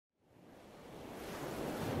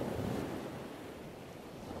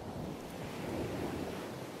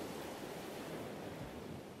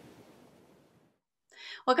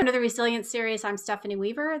Welcome to the Resilience series. I'm Stephanie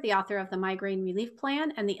Weaver, the author of the Migraine Relief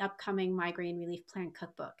Plan and the upcoming Migraine Relief Plan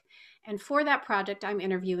cookbook. And for that project, I'm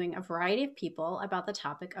interviewing a variety of people about the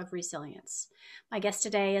topic of resilience. My guest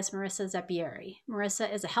today is Marisa Zeppieri.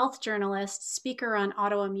 Marisa is a health journalist, speaker on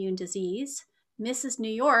autoimmune disease, Mrs.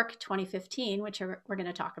 New York 2015, which we're going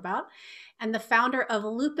to talk about, and the founder of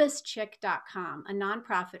lupuschick.com, a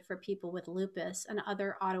nonprofit for people with lupus and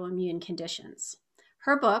other autoimmune conditions.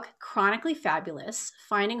 Her book, Chronically Fabulous,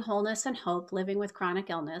 Finding Wholeness and Hope Living with Chronic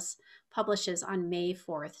Illness, publishes on May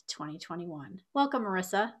 4th, 2021. Welcome,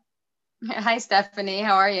 Marisa. Hi, Stephanie.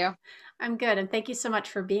 How are you? I'm good, and thank you so much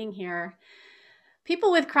for being here.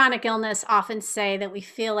 People with chronic illness often say that we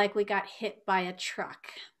feel like we got hit by a truck.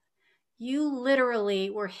 You literally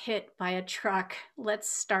were hit by a truck. Let's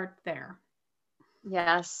start there.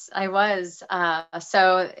 Yes, I was.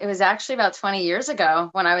 So it was actually about 20 years ago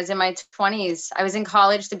when I was in my 20s. I was in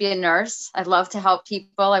college to be a nurse. I love to help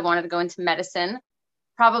people. I wanted to go into medicine,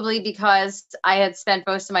 probably because I had spent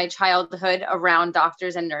most of my childhood around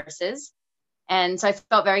doctors and nurses. And so I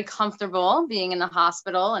felt very comfortable being in the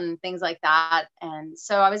hospital and things like that. And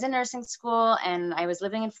so I was in nursing school and I was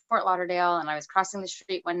living in Fort Lauderdale and I was crossing the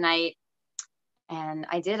street one night. And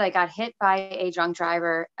I got hit by a drunk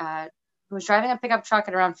driver who was driving a pickup truck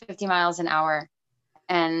at around 50 miles an hour.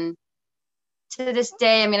 And to this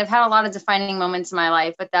day, I mean, I've had a lot of defining moments in my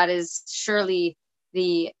life, but that is surely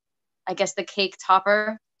the cake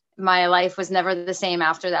topper. My life was never the same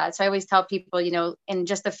after that. So I always tell people, in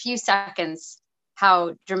just a few seconds,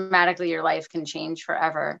 how dramatically your life can change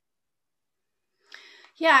forever.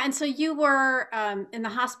 Yeah. And so you were in the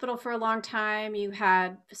hospital for a long time. You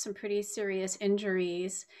had some pretty serious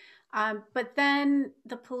injuries. But then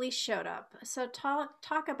the police showed up. So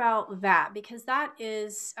talk about that, because that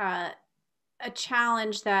is a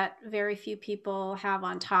challenge that very few people have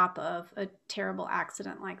on top of a terrible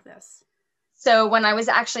accident like this. So when I was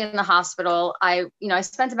actually in the hospital, I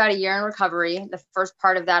spent about a year in recovery. The first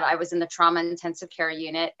part of that, I was in the trauma intensive care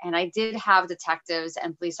unit, and I did have detectives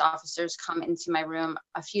and police officers come into my room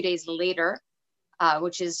a few days later,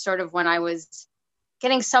 which is sort of when I was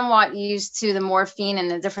getting somewhat used to the morphine and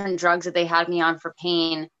the different drugs that they had me on for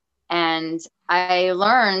pain. And I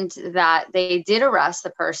learned that they did arrest the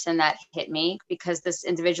person that hit me because this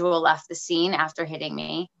individual left the scene after hitting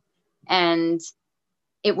me. And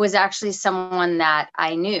it was actually someone that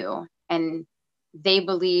I knew, and they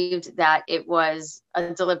believed that it was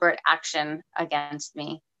a deliberate action against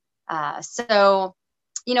me. So,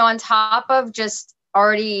 on top of just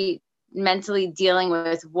already mentally dealing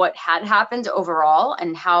with what had happened overall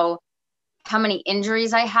and how many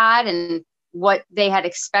injuries I had and what they had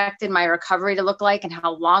expected my recovery to look like and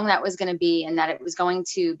how long that was going to be, and that it was going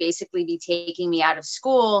to basically be taking me out of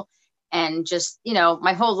school and just,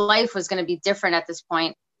 my whole life was going to be different at this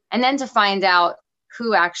point. And then to find out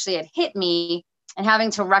who actually had hit me and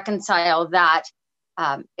having to reconcile that,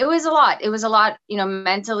 it was a lot. It was a lot,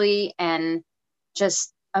 mentally and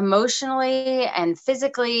just emotionally and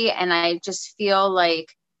physically. And I just feel like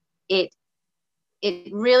it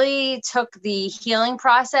really took the healing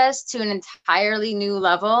process to an entirely new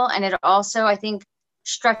level. And it also, I think,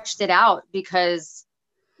 stretched it out because,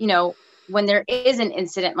 when there is an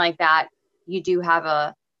incident like that, you do have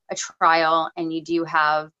a trial and you do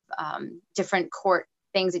have different court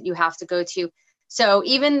things that you have to go to. So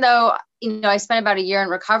even though, I spent about a year in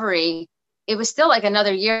recovery, it was still like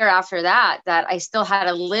another year after that I still had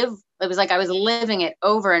to live. It was like I was living it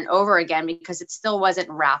over and over again because it still wasn't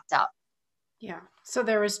wrapped up. Yeah. So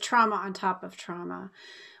there was trauma on top of trauma,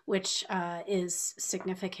 which is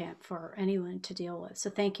significant for anyone to deal with. So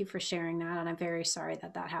thank you for sharing that. And I'm very sorry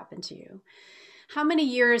that happened to you. How many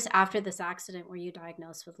years after this accident were you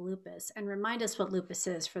diagnosed with lupus? And remind us what lupus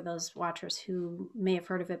is for those watchers who may have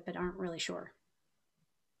heard of it but aren't really sure.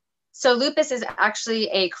 So lupus is actually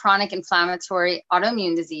a chronic inflammatory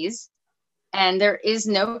autoimmune disease, and there is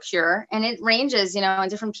no cure. And it ranges, in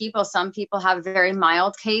different people. Some people have a very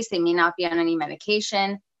mild case. They may not be on any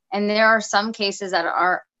medication. And there are some cases that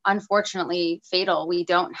are unfortunately fatal. We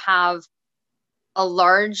don't have a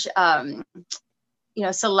large,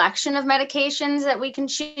 selection of medications that we can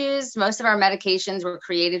choose. Most of our medications were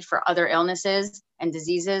created for other illnesses and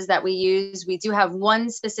diseases that we use. We do have one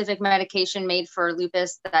specific medication made for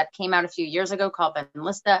lupus that came out a few years ago called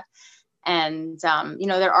Benlysta. And,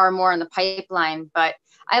 there are more in the pipeline, but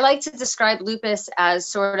I like to describe lupus as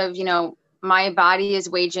sort of, my body is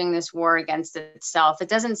waging this war against itself. It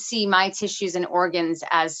doesn't see my tissues and organs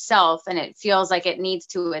as self, and it feels like it needs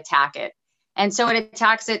to attack it. And so it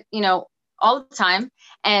attacks it, all the time.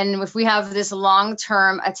 And if we have this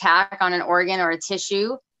long-term attack on an organ or a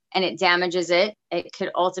tissue, and it damages it, it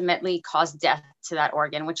could ultimately cause death to that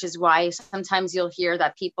organ, which is why sometimes you'll hear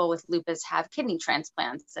that people with lupus have kidney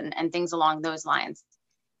transplants and things along those lines.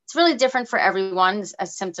 It's really different for everyone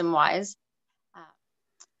as symptom wise.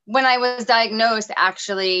 When I was diagnosed,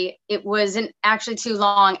 actually, it wasn't actually too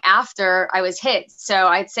long after I was hit. So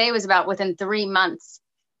I'd say it was about within 3 months.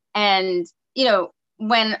 And, you know,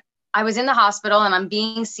 when I was in the hospital and I'm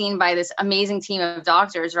being seen by this amazing team of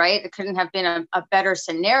doctors, right? It couldn't have been a better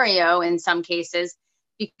scenario in some cases,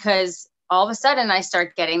 because all of a sudden I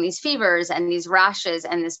start getting these fevers and these rashes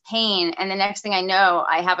and this pain. And the next thing I know,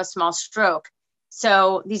 I have a small stroke.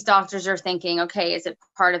 So these doctors are thinking, okay, is it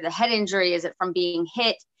part of the head injury? Is it from being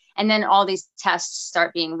hit? And then all these tests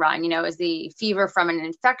start being run, you know, is the fever from an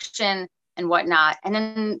infection and whatnot. And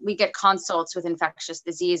then we get consults with infectious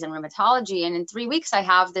disease and rheumatology. And in 3 weeks, I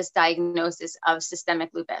have this diagnosis of systemic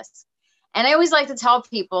lupus. And I always like to tell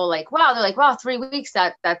people like, wow, they're like, wow, 3 weeks,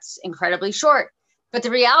 that's incredibly short. But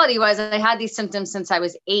the reality was I had these symptoms since I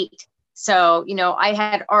was 8. So, you know, I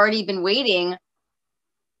had already been waiting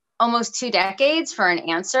almost 2 decades for an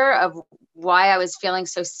answer of why I was feeling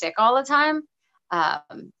so sick all the time.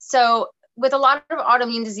 So with a lot of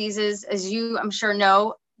autoimmune diseases, as you, I'm sure,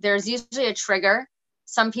 know, there's usually a trigger.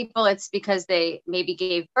 Some people, it's because they maybe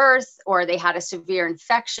gave birth or they had a severe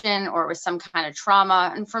infection or it was some kind of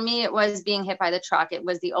trauma. And for me, it was being hit by the truck. It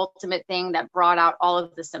was the ultimate thing that brought out all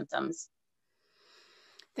of the symptoms.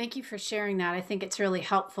 Thank you for sharing that. I think it's really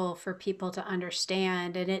helpful for people to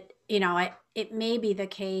understand. And it, you know, it may be the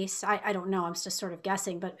case, I don't know, I'm just sort of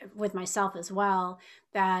guessing, but with myself as well,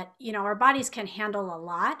 that, you know, our bodies can handle a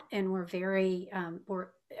lot and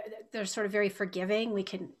they're sort of very forgiving. We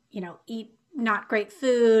can, you know, eat not great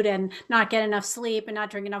food and not get enough sleep and not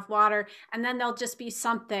drink enough water. And then there'll just be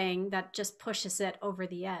something that just pushes it over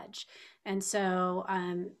the edge. And so,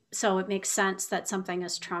 so it makes sense that something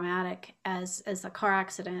as traumatic as the car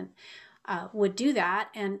accident would do that.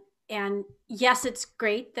 And yes, it's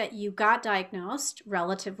great that you got diagnosed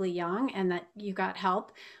relatively young and that you got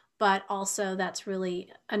help, but also that's really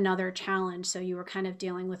another challenge. So you were kind of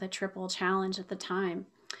dealing with a triple challenge at the time.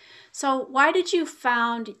 So why did you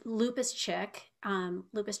found Lupus Chick,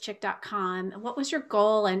 lupuschick.com? What was your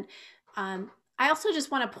goal? And I also just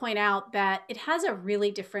want to point out that it has a really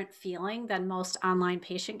different feeling than most online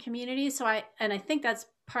patient communities. So I think that's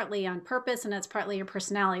partly on purpose and that's partly your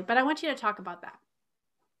personality, but I want you to talk about that.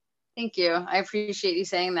 Thank you. I appreciate you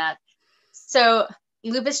saying that. So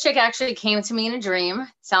Lupus Chick actually came to me in a dream.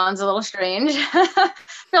 Sounds a little strange. I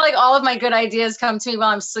feel like all of my good ideas come to me while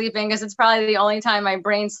I'm sleeping because it's probably the only time my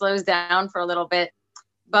brain slows down for a little bit.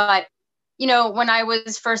 But, you know, when I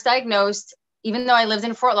was first diagnosed, even though I lived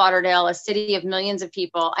in Fort Lauderdale, a city of millions of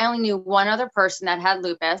people, I only knew one other person that had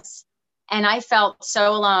lupus. And I felt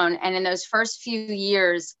so alone. And in those first few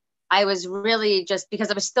years, I was really just, because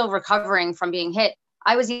I was still recovering from being hit,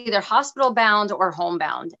 I was either hospital bound or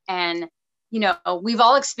homebound. And, you know, we've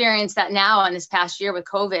all experienced that now in this past year with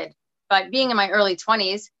COVID. But being in my early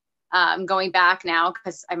 20s, going back now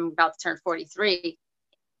because I'm about to turn 43,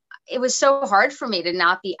 it was so hard for me to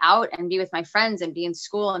not be out and be with my friends and be in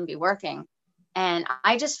school and be working. And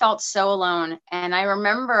I just felt so alone. And I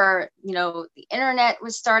remember, you know, the internet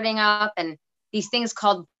was starting up and these things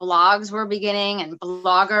called blogs were beginning, and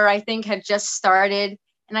Blogger, I think, had just started.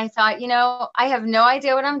 And I thought, you know, I have no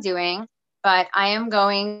idea what I'm doing, but I am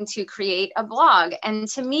going to create a blog. And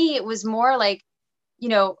to me, it was more like, you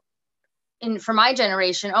know, for my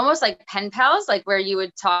generation, almost like pen pals, like where you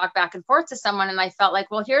would talk back and forth to someone. And I felt like,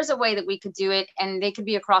 well, here's a way that we could do it. And they could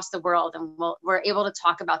be across the world. And we're able to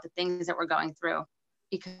talk about the things that we're going through,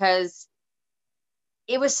 because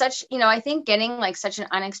it was such, you know, I think getting like such an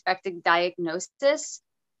unexpected diagnosis,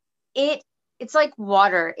 it's like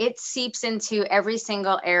water. It seeps into every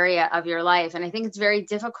single area of your life. And I think it's very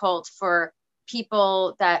difficult for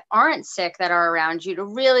people that aren't sick that are around you to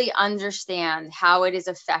really understand how it is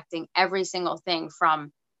affecting every single thing,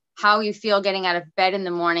 from how you feel getting out of bed in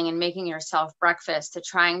the morning and making yourself breakfast to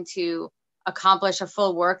trying to accomplish a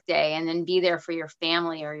full work day and then be there for your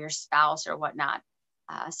family or your spouse or whatnot.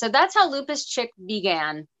 So that's how Lupus Chick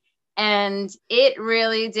began. And it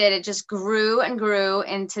really did. It just grew and grew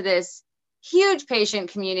into this huge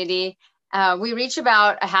patient community. We reach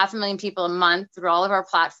about 500,000 people a month through all of our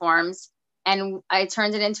platforms. And I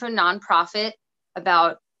turned it into a nonprofit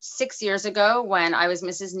about 6 years ago when I was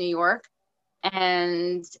Mrs. New York.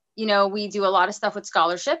 And, you know, we do a lot of stuff with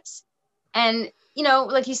scholarships. And, you know,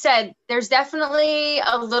 like you said, there's definitely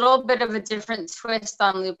a little bit of a different twist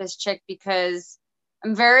on Lupus Chick because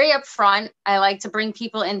I'm very upfront. I like to bring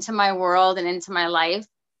people into my world and into my life.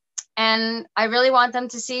 And I really want them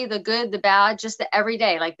to see the good, the bad, just the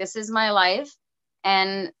everyday. Like, this is my life.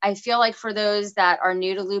 And I feel like for those that are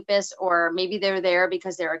new to lupus, or maybe they're there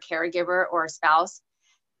because they're a caregiver or a spouse,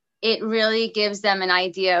 it really gives them an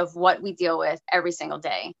idea of what we deal with every single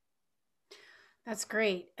day. That's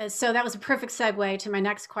great. So that was a perfect segue to my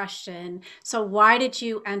next question. So why did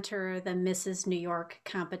you enter the Mrs. New York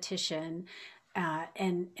competition?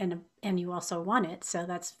 And you also won it. So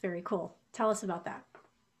that's very cool. Tell us about that.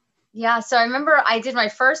 Yeah, so I remember I did my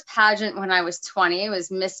first pageant when I was 20. It was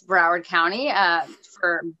Miss Broward County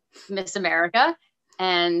for Miss America.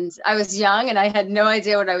 And I was young and I had no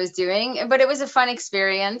idea what I was doing, but it was a fun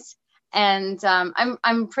experience. And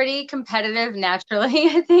I'm pretty competitive naturally,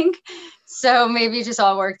 I think. So maybe it just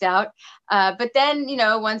all worked out. But then,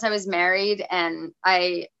 once I was married, and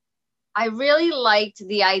I really liked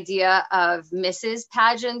the idea of Mrs.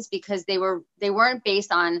 pageants because they weren't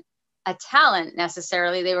based on a talent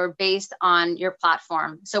necessarily. They were based on your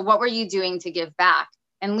platform. So what were you doing to give back?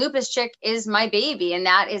 And Lupus Chick is my baby, and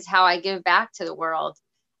that is how I give back to the world.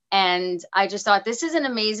 And I just thought this is an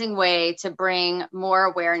amazing way to bring more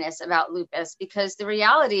awareness about lupus, because the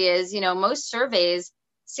reality is, most surveys,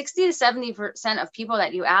 60 to 70% of people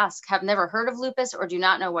that you ask have never heard of lupus or do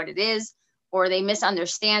not know what it is, or they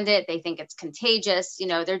misunderstand it. They think it's contagious.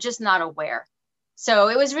 They're just not aware. So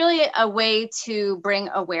it was really a way to bring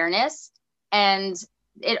awareness. And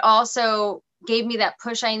it also gave me that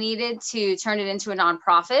push I needed to turn it into a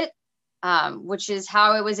nonprofit, which is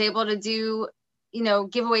how I was able to do,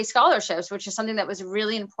 give away scholarships, which is something that was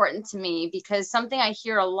really important to me, because something I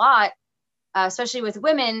hear a lot, especially with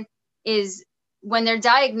women, is when they're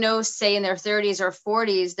diagnosed, say in their 30s or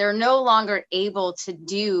 40s, they're no longer able to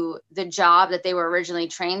do the job that they were originally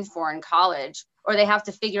trained for in college, or they have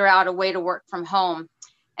to figure out a way to work from home.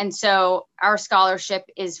 And so our scholarship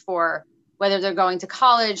is for whether they're going to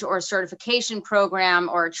college or a certification program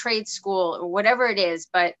or a trade school or whatever it is,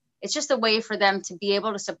 but it's just a way for them to be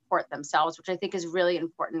able to support themselves, which I think is really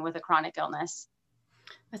important with a chronic illness.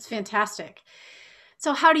 That's fantastic.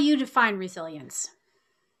 So how do you define resilience?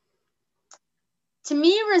 To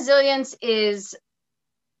me, resilience is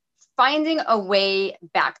finding a way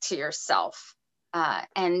back to yourself,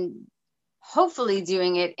 and hopefully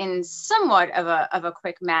doing it in somewhat of a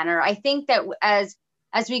quick manner. I think that as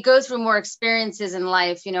we go through more experiences in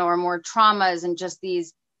life, or more traumas and just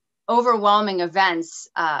these overwhelming events,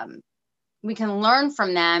 we can learn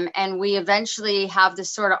from them, and we eventually have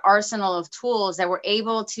this sort of arsenal of tools that we're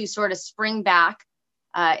able to sort of spring back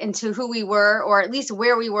into who we were, or at least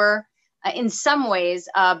where we were in some ways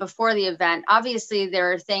before the event. Obviously,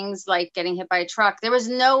 there are things like getting hit by a truck. There was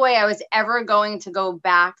no way I was ever going to go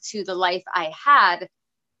back to the life I had,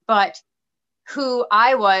 but who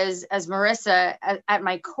I was as Marisa at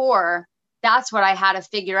my core, that's what I had to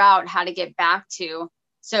figure out how to get back to.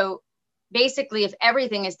 So basically, if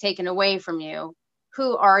everything is taken away from you,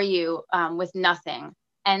 who are you with nothing?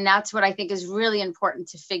 And that's what I think is really important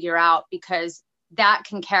to figure out, because that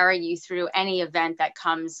can carry you through any event that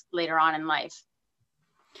comes later on in life.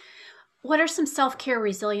 What are some self-care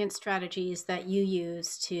resilience strategies that you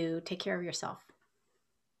use to take care of yourself?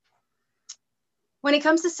 When it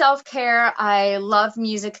comes to self-care, I love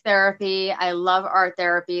music therapy. I love art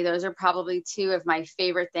therapy. Those are probably two of my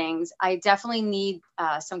favorite things. I definitely need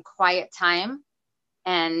some quiet time.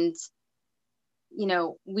 And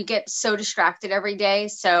we get so distracted every day.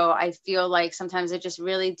 So I feel like sometimes I just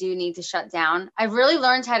really do need to shut down. I've really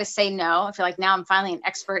learned how to say no. I feel like now I'm finally an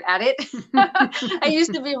expert at it. I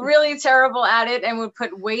used to be really terrible at it and would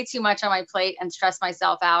put way too much on my plate and stress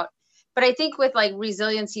myself out. But I think with like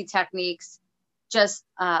resiliency techniques, just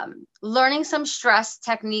learning some stress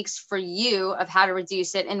techniques for you of how to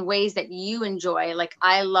reduce it in ways that you enjoy. Like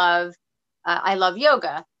I love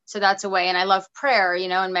yoga. So that's a way. And I love prayer,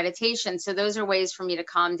 and meditation. So those are ways for me to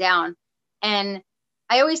calm down. And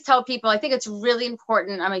I always tell people, I think it's really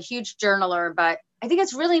important. I'm a huge journaler, but I think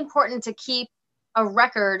it's really important to keep a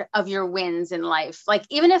record of your wins in life, like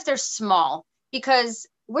even if they're small, because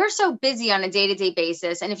we're so busy on a day-to-day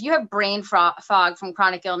basis. And if you have brain fog from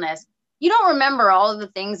chronic illness, you don't remember all of the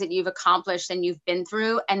things that you've accomplished and you've been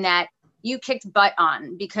through and that you kicked butt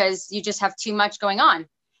on because you just have too much going on.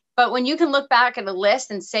 But when you can look back at a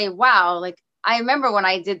list and say, wow, like I remember when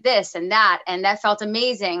I did this and that felt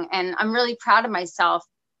amazing. And I'm really proud of myself.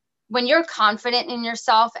 When you're confident in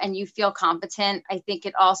yourself and you feel competent, I think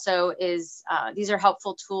it also is, these are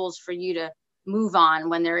helpful tools for you to move on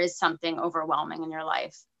when there is something overwhelming in your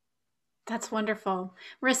life. That's wonderful.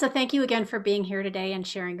 Marisa, thank you again for being here today and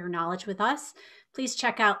sharing your knowledge with us. Please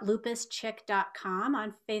check out lupuschick.com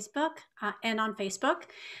on Facebook and on Facebook.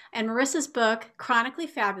 And Marisa's book, Chronically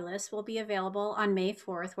Fabulous, will be available on May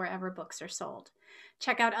 4th, wherever books are sold.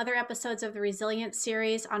 Check out other episodes of the Resilience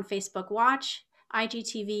series on Facebook Watch,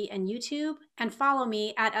 IGTV, and YouTube, and follow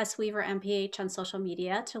me at SWeaverMPH on social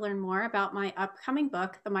media to learn more about my upcoming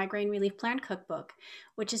book, The Migraine Relief Plan Cookbook,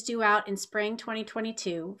 which is due out in spring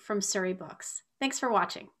 2022 from Surrey Books. Thanks for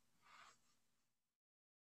watching.